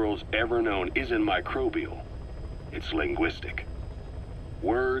parasite the world's ever known isn't microbial. It's linguistic.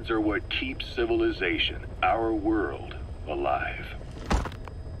 Words are what keeps civilization, our world, alive.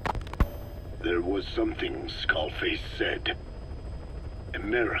 There was something Skullface said.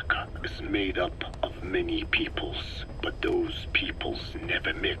 America is made up of many peoples, but those peoples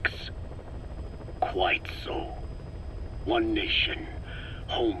never mix. Quite so. One nation,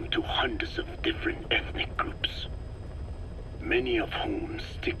 home to hundreds of different ethnic groups, many of whom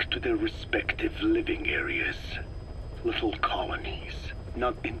stick to their respective living areas, little colonies,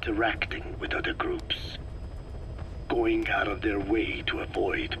 not interacting with other groups, going out of their way to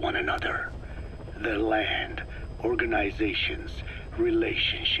avoid one another, their land, organizations,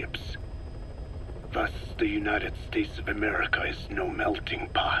 relationships. Thus, the United States of America is no melting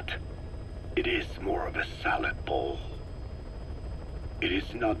pot. It is more of a salad bowl. It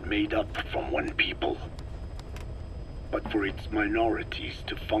is not made up from one people, but for its minorities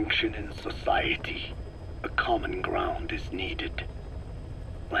to function in society, a common ground is needed.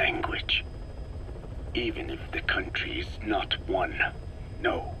 Language. Even if the country is not one.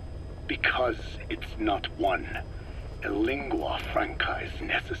 No, because it's not one, a lingua franca is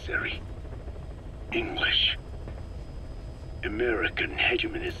necessary. English. American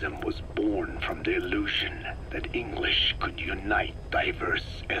hegemonism was born from the illusion that English could unite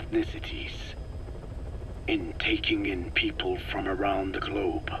diverse ethnicities. In taking in people from around the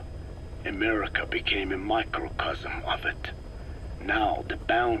globe, America became a microcosm of it. Now the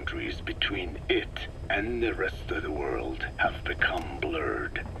boundaries between it and the rest of the world have become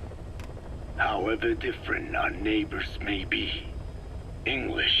blurred. However different our neighbors may be,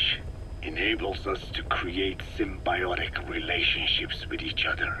 English enables us to create symbiotic relationships with each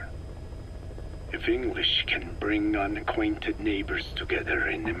other. If English can bring unacquainted neighbors together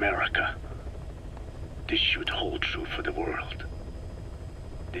in America, this should hold true for the world.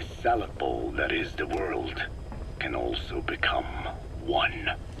 This salad bowl that is the world can also become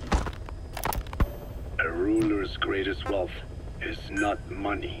one. A ruler's greatest wealth is not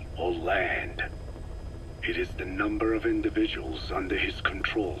money or land. It is the number of individuals under his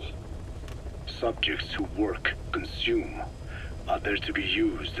control. Subjects who work, consume, are there to be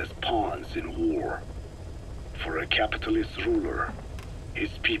used as pawns in war. For a capitalist ruler,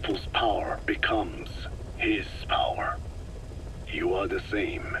 his people's power becomes his power. You are the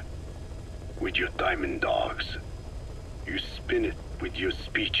same. With your diamond dogs, you spin it with your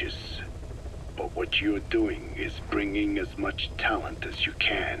speeches. But what you're doing is bringing as much talent as you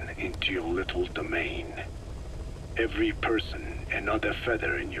can into your little domain. Every person another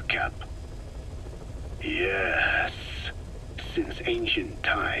feather in your cap. Yes. Since ancient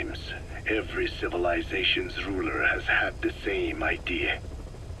times, every civilization's ruler has had the same idea.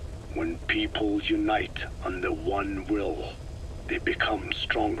 When people unite under one will, they become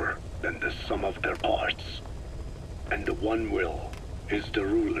stronger than the sum of their parts. And the one will is the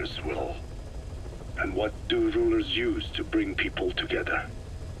ruler's will. And what do rulers use to bring people together?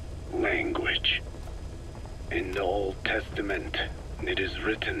 Language. In the Old Testament, it is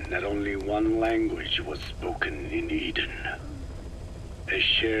written that only one language was spoken in Eden. A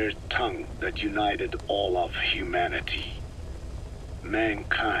shared tongue that united all of humanity.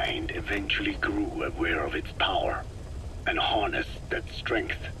 Mankind eventually grew aware of its power and harnessed that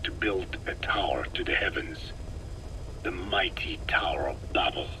strength to build a tower to the heavens. The mighty Tower of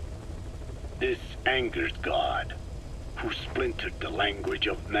Babel. This angered God, who splintered the language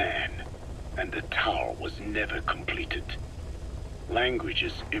of man, and the tower was never completed.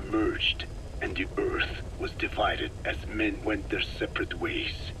 Languages emerged, and the earth was divided as men went their separate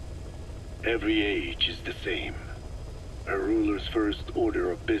ways. Every age is the same. A ruler's first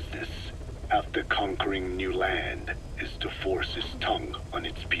order of business, after conquering new land, is to force his tongue on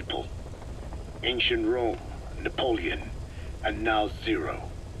its people. Ancient Rome, Napoleon, and now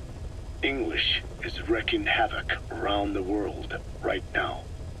Zero. English is wreaking havoc around the world right now.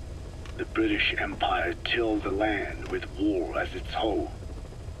 The British Empire tilled the land with war as its hoe,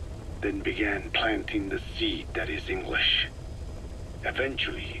 then began planting the seed that is English.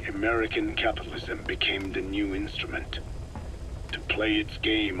 Eventually, American capitalism became the new instrument. To play its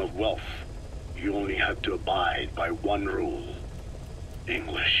game of wealth, you only had to abide by one rule: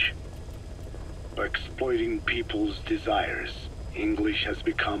 English. By exploiting people's desires, English has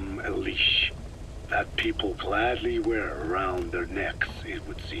become a leash that people gladly wear around their necks, it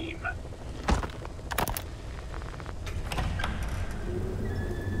would seem.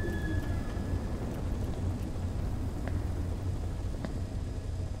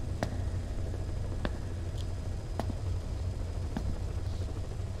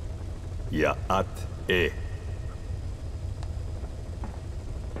 Yaat-e.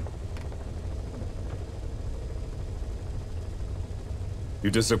 You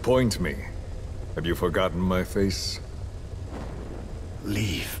disappoint me. Have you forgotten my face?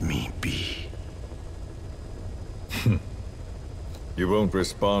 Leave me be. You won't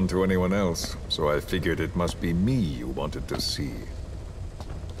respond to anyone else, so I figured it must be me you wanted to see.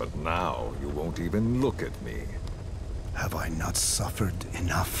 But now you won't even look at me. Have I not suffered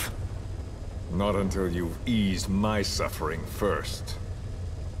enough? Not until you've eased my suffering first.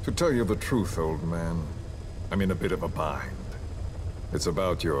 To tell you the truth, old man, I'm in a bit of a bind. It's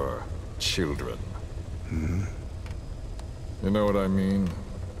about your children. You know what I mean?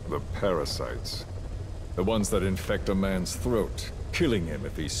 The parasites. The ones that infect a man's throat, killing him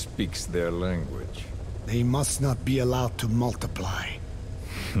if he speaks their language. They must not be allowed to multiply.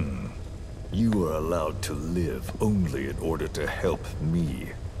 You are allowed to live only in order to help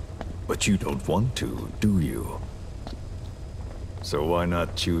me. But you don't want to, do you? So why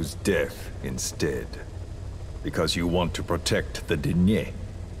not choose death instead? Because you want to protect the Diné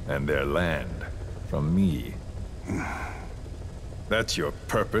and their land from me. That's your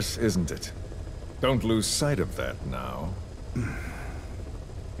purpose, isn't it? Don't lose sight of that now.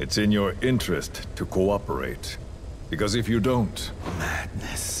 It's in your interest to cooperate. Because if you don't...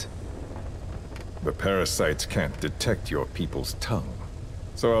 Madness. The parasites can't detect your people's tongue.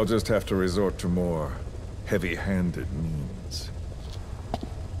 So I'll just have to resort to more heavy-handed means.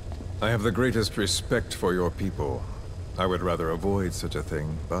 I have the greatest respect for your people. I would rather avoid such a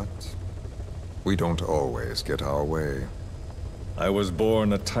thing, but we don't always get our way. I was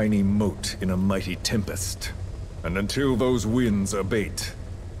born a tiny mote in a mighty tempest, and until those winds abate,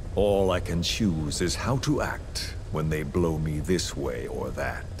 all I can choose is how to act when they blow me this way or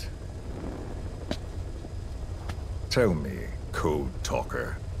that. Tell me, Code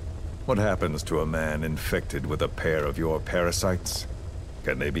Talker, what happens to a man infected with a pair of your parasites?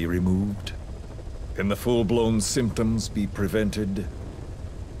 Can they be removed? Can the full-blown symptoms be prevented?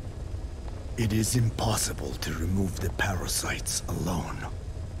 It is impossible to remove the parasites alone.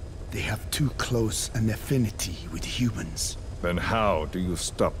 They have too close an affinity with humans. Then how do you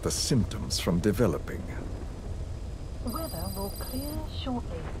stop the symptoms from developing? Weather will clear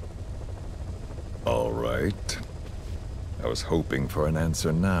shortly. All right. I was hoping for an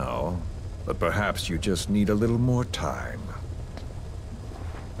answer now, but perhaps you just need a little more time.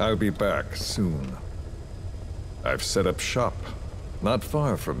 I'll be back soon. I've set up shop, not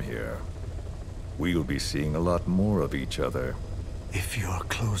far from here. We'll be seeing a lot more of each other. If you're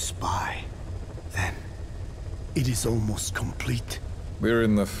close by, then it is almost complete. We're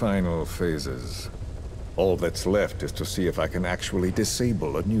in the final phases. All that's left is to see if I can actually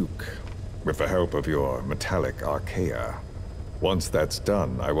disable a nuke, with the help of your metallic archaea. Once that's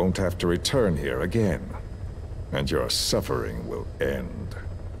done, I won't have to return here again, and your suffering will end,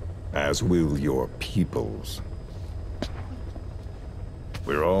 as will your people's.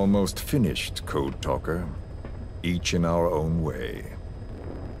 We're almost finished, Code Talker, each in our own way.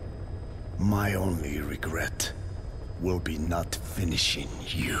 My only regret will be not finishing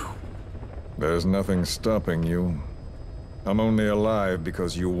you. There's nothing stopping you. I'm only alive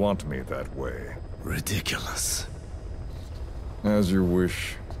because you want me that way. Ridiculous. As you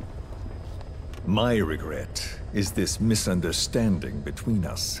wish. My regret is this misunderstanding between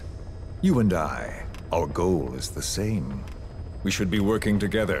us. You and I, our goal is the same. We should be working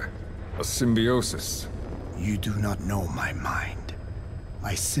together. A symbiosis. You do not know my mind.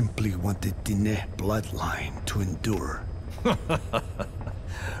 I simply want the Diné bloodline to endure.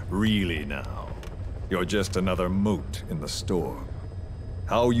 Really now? You're just another mote in the storm.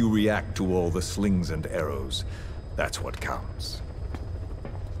 How you react to all the slings and arrows, that's what counts.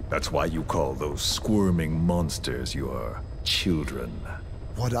 That's why you call those squirming monsters your children.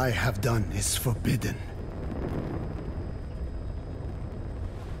 What I have done is forbidden.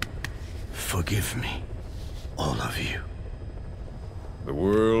 Forgive me, all of you. The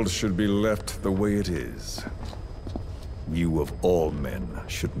world should be left the way it is. You of all men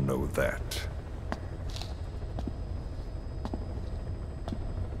should know that.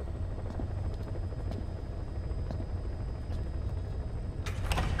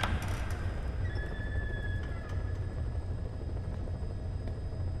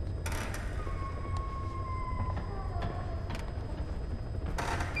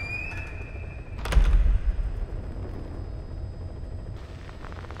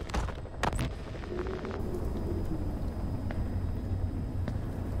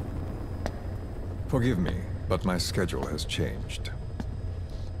 Forgive me, but my schedule has changed.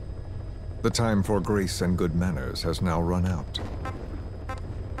 The time for grace and good manners has now run out.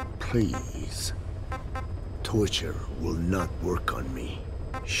 Please. Torture will not work on me.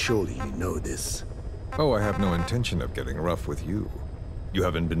 Surely you know this. Oh, I have no intention of getting rough with you. You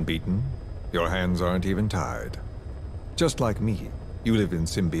haven't been beaten. Your hands aren't even tied. Just like me, you live in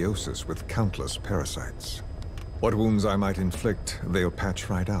symbiosis with countless parasites. What wounds I might inflict, they'll patch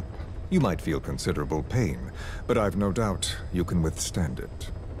right up. You might feel considerable pain, but I've no doubt you can withstand it.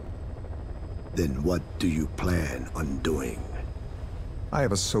 Then what do you plan on doing? I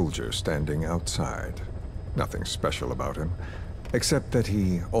have a soldier standing outside. Nothing special about him, except that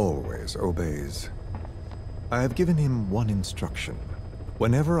he always obeys. I have given him one instruction.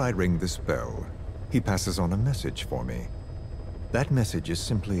 Whenever I ring this bell, he passes on a message for me. That message is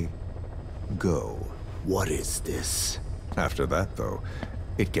simply, go. What is this? After that, though,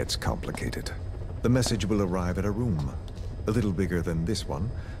 it gets complicated. The message will arrive at a room, a little bigger than this one,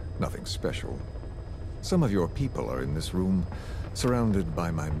 nothing special. Some of your people are in this room, surrounded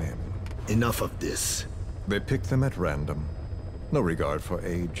by my men. Enough of this. They pick them at random. No regard for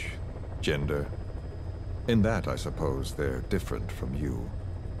age, gender. In that, I suppose, they're different from you.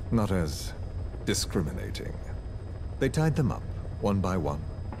 Not as discriminating. They tied them up, one by one,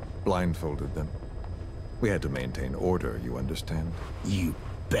 blindfolded them. We had to maintain order, you understand? You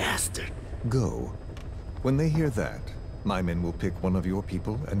bastard. Go. When they hear that, my men will pick one of your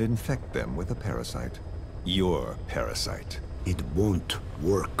people and infect them with a parasite. Your parasite. It won't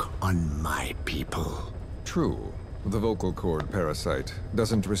work on my people. True. The vocal cord parasite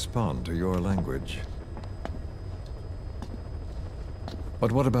doesn't respond to your language.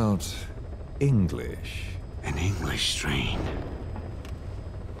 But what about English? An English strain.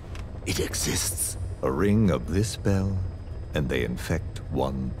 It exists. A ring of this bell, and they infect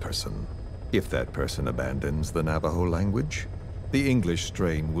one person. If that person abandons the Navajo language, the English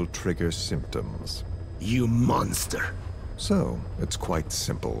strain will trigger symptoms. You monster. So, it's quite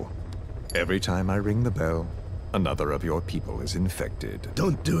simple. Every time I ring the bell, another of your people is infected.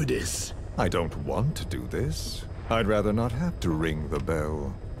 Don't do this. I don't want to do this. I'd rather not have to ring the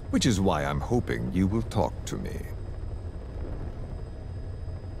bell, which is why I'm hoping you will talk to me.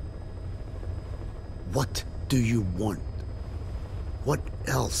 What do you want? What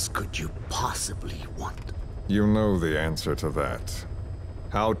else could you possibly want? You know the answer to that.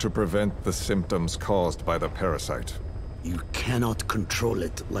 How to prevent the symptoms caused by the parasite. You cannot control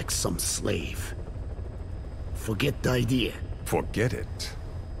it like some slave. Forget the idea. Forget it?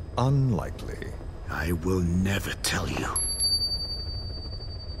 Unlikely. I will never tell you.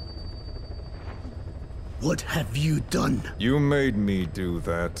 What have you done? You made me do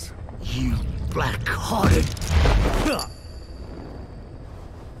that. You black-hearted...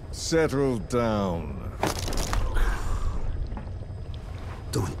 Settle down.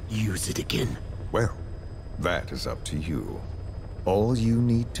 Don't use it again. Well, that is up to you. All you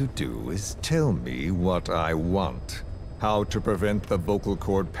need to do is tell me what I want. How to prevent the vocal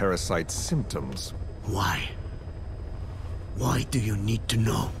cord parasite's symptoms. Why? Why do you need to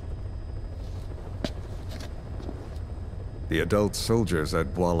know? The adult soldiers at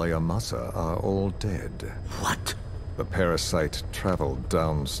Amasa are all dead. What? The parasite traveled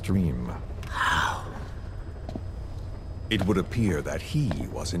downstream. How? it would appear that he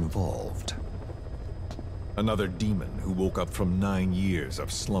was involved. Another demon who woke up from 9 years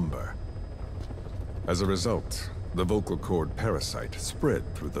of slumber. As a result, the vocal cord parasite spread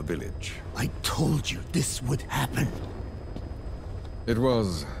through the village. I told you this would happen. It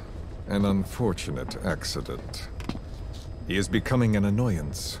was an unfortunate accident. He is becoming an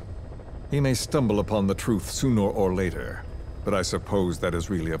annoyance. He may stumble upon the truth sooner or later, but I suppose that is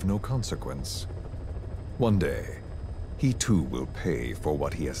really of no consequence. One day, he too will pay for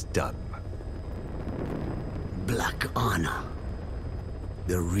what he has done. Black Anna.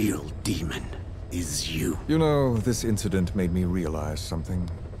 The real demon is you. You know, this incident made me realize something.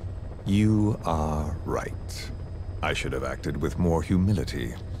 You are right. I should have acted with more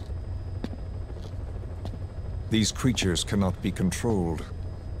humility. These creatures cannot be controlled.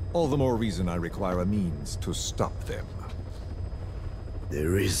 All the more reason I require a means to stop them.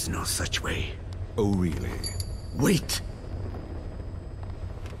 There is no such way. Oh, really? Wait!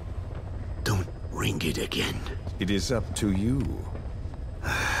 Don't ring it again. It is up to you.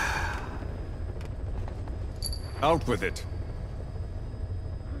 Out with it!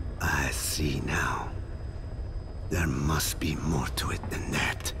 I see now. There must be more to it than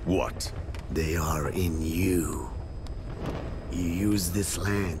that. What? They are in you. You use this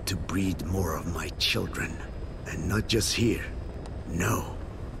land to breed more of my children. And not just here. No.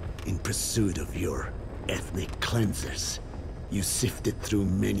 In pursuit of your ethnic cleansers, you sifted through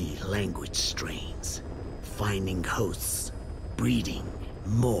many language strains, finding hosts, breeding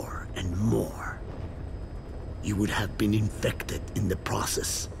more and more. You would have been infected in the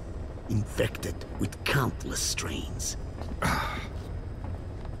process. Infected with countless strains.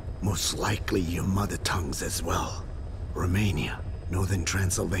 Most likely your mother tongues as well. Romania, Northern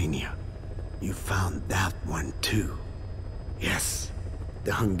Transylvania. You found that one too. Yes,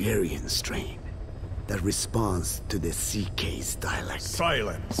 the Hungarian strain that responds to the CK's dialect.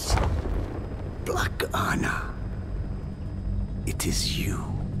 Silence! Black Anna. It is you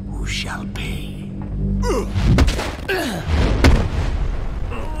who shall pay.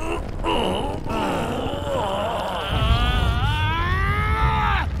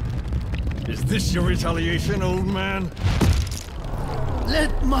 Is this your retaliation, old man?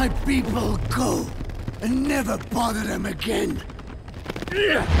 Let my people go, and never bother them again.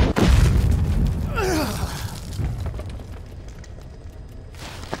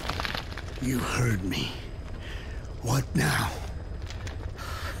 You heard me. What now?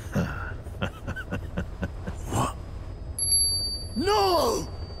 What? No!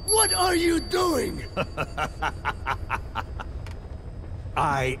 What are you doing?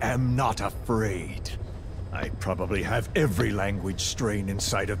 I am not afraid. I probably have every language strain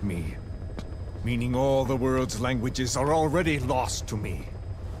inside of me. Meaning all the world's languages are already lost to me.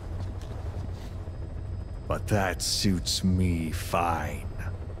 But that suits me fine.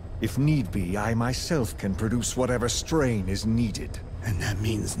 If need be, I myself can produce whatever strain is needed. And that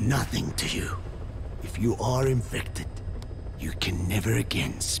means nothing to you. If you are infected, you can never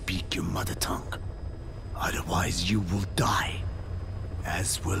again speak your mother tongue. Otherwise you will die.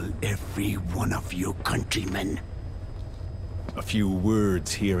 As will every one of your countrymen. A few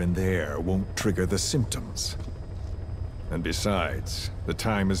words here and there won't trigger the symptoms. And besides, the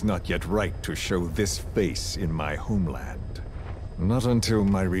time is not yet right to show this face in my homeland. Not until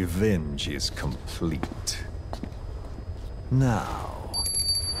my revenge is complete. Now...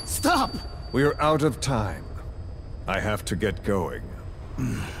 Stop! We're out of time. I have to get going.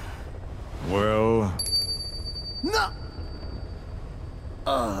 Well... No!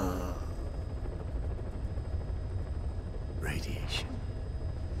 Radiation.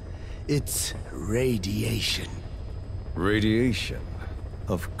 It's radiation. Radiation,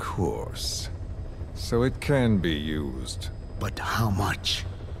 of course. So it can be used. But how much?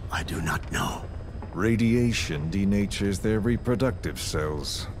 I do not know. Radiation denatures their reproductive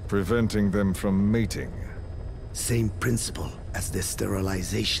cells, preventing them from mating. Same principle as the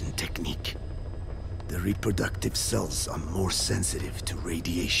sterilization technique. The reproductive cells are more sensitive to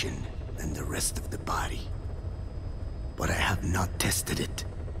radiation than the rest of the body. But I have not tested it.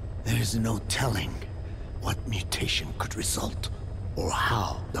 There is no telling what mutation could result, or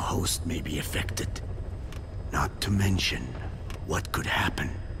how the host may be affected. Not to mention what could happen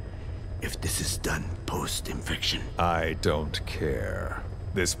if this is done post-infection. I don't care.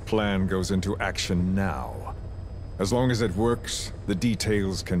 This plan goes into action now. As long as it works, the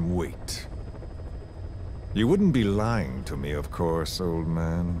details can wait. You wouldn't be lying to me, of course, old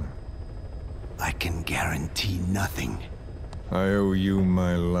man. I can guarantee nothing. I owe you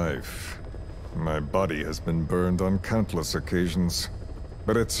my life. My body has been burned on countless occasions,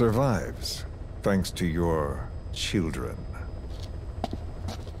 but it survives, thanks to your children.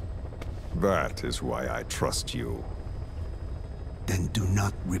 That is why I trust you. Then do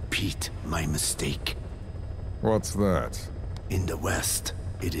not repeat my mistake. What's that? In the West,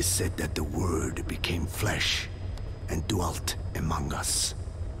 it is said that the Word became flesh and dwelt among us.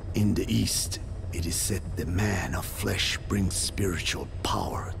 In the East, it is said the man of flesh brings spiritual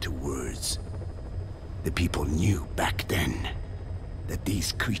power to words. The people knew back then that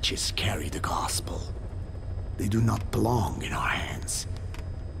these creatures carry the gospel. They do not belong in our hands.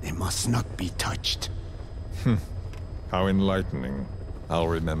 They must not be touched. How enlightening. I'll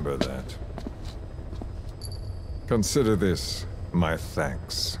remember that. Consider this my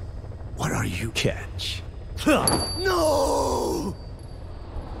thanks. What are you? Catch. No!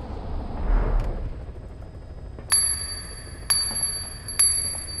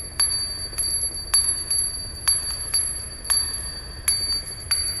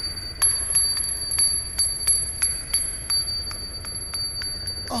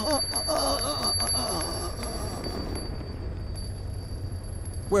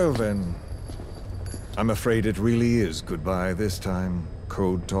 Well then, I'm afraid it really is goodbye this time,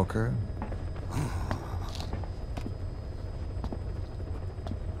 Code Talker.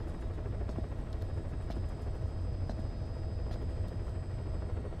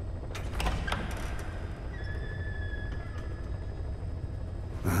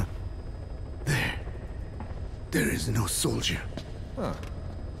 There is no soldier. Huh.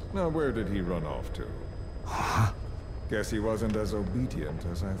 Now where did he run off to? Guess he wasn't as obedient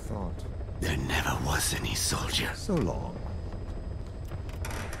as I thought. There never was any soldier. So long.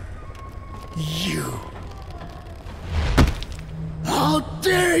 You! How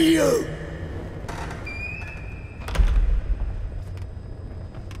dare you!